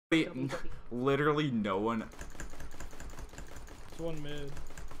Literally no one. It's one mid.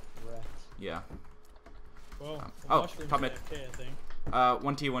 Right. Yeah. Well, oh, top mid. AFK, I think.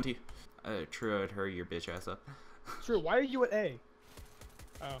 1T. True, I'd hurry your bitch ass up. True, why are you at A?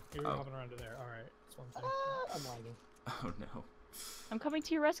 Oh, you were hopping around to there. Alright, that's one thing. I'm lagging. Oh no. I'm coming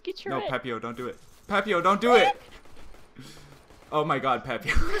to your rescue, True. No, Pepio, don't do it. Pepio, don't do it! Oh my god,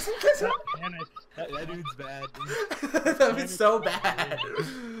 Pepio. Damn it. That dude's bad. That was so bad.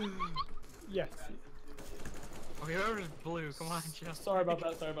 Yes. Okay, whoever's blue, come on, chill. Sorry about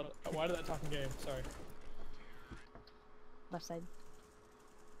that, sorry about that. Why did that talking game? Sorry. Left side.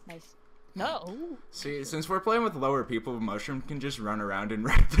 Nice. No! See, since we're playing with lower people, Mushroom can just run around and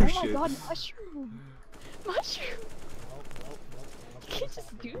wreck their shit. Oh my god, Mushroom! Mushroom! Nope. You can't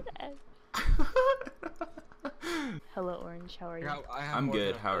just do that. Hello, Orange. How are you? I'm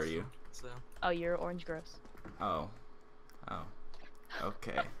good. How are you? So. Oh, you're Orange Gross. Oh.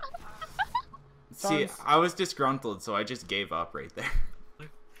 Okay. See, I was disgruntled, so I just gave up right there.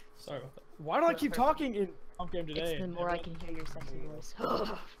 Sorry about that. Why do I keep talking in pump game today? It's the more I can hear your sexy voice.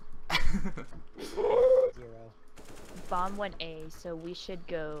 0. Bomb went A, so we should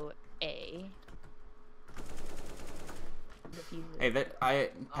go A. Hey,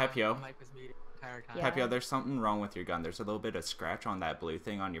 Pepio. Yeah. Pepio, there's something wrong with your gun. There's a little bit of scratch on that blue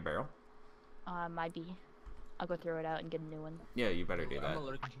thing on your barrel. Might be. I'll go throw it out and get a new one. Yeah, you better do that.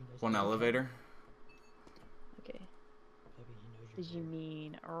 One elevator. Okay. Did you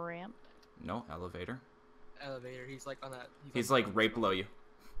mean ramp? No, elevator. Elevator, he's like on that. He's like right below you.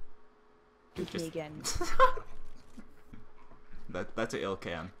 Peek me again. That's an ill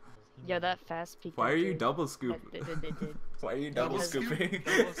cam. Yeah, that fast peek. Why are you double scooping? Why are you double scooping?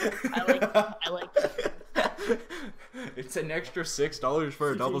 I like it. It's an extra $6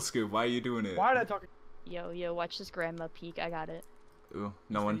 for a double scoop. Why are you doing it? Why did I talk? Yo, watch this grandma peek. I got it. Ooh,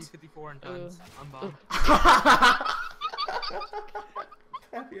 no one's. 54 and done. I'm bomb.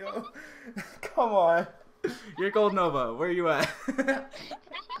 Yo, come on. You're Gold Nova. Where are you at?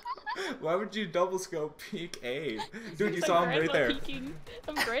 Why would you double scope peek A? Dude, you saw him right there. Peeking.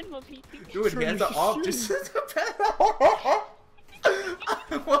 I'm grandma peeking. Dude, he has the off just.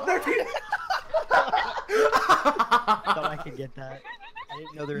 What are you? Thought I could get that. I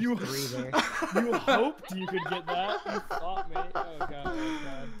didn't know there was 3 there. You hoped you could get that. You thought, mate. Oh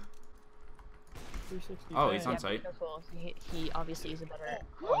god. 360. Oh, he's on site. Careful. He obviously is a better.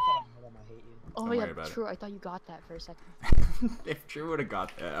 Oh, I thought I hate you. Oh Don't yeah, worry about true. I thought you got that for a second. If Drew would have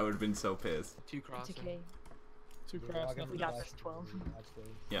got that, I would have been so pissed. 2 cross. It's okay. 2 cross. We got this 12.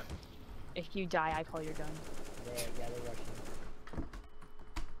 Yeah. If you die, I call your gun. Yeah, they're rushing.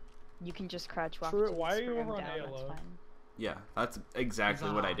 You can just crouch walk. True, why are you over on down, ALO? that's fine. Yeah, that's exactly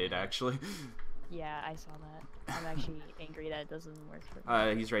what I did actually. Yeah, I saw that. I'm actually angry that it doesn't work for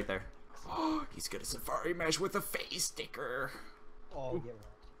me. He's right there. Oh, he's got a safari mesh with a face sticker. Oh, get wrecked.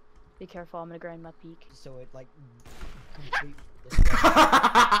 Be careful, I'm gonna grind my peak. So it like complete.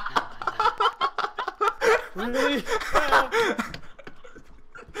 Really?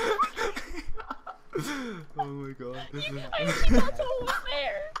 Oh my god. I actually thought someone was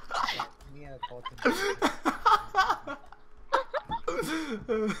there! Yeah,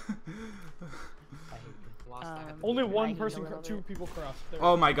 Only one person, 2 people crossed.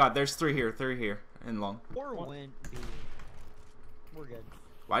 Oh my god, there's 3 here, 3 here, and long. Or went B. We're good.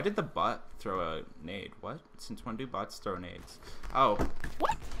 Why did the bot throw a nade? What? Since when do bots throw nades? Oh.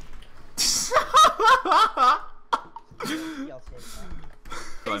 What? So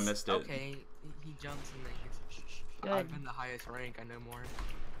I missed it. Okay, he jumps and then Good. I've been the highest rank, I know more.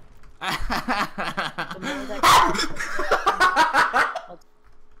 The more that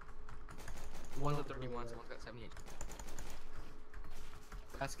 1's at 31, so 1's got 78.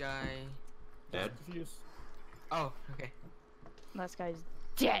 Last guy. Dead. Confused. Oh, okay. last guy's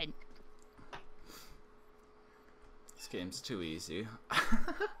dead. This game's too easy.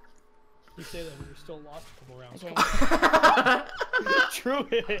 You say that, but you're still lost a couple rounds. Okay. True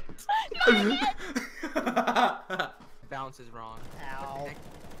hit. Bounce is wrong. Ow.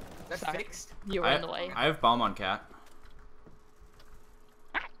 That's Sorry. fixed? You were in the way. I have bomb on cat.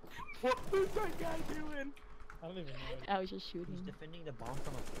 What is that guy doing? I don't even know. I was just shooting. He's defending the bomb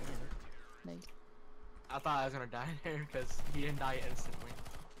from a fan. Nice. I thought I was gonna die there because he didn't die instantly.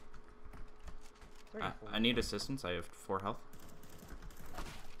 I need assistance. I have 4 health.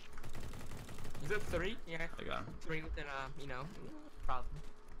 Is it 3? Yeah. I got him. 3 within you know, problem.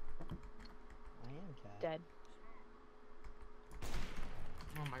 I am cat. Dead.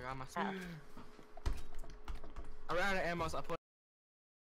 Oh my god, my I ran out of ammo, so I put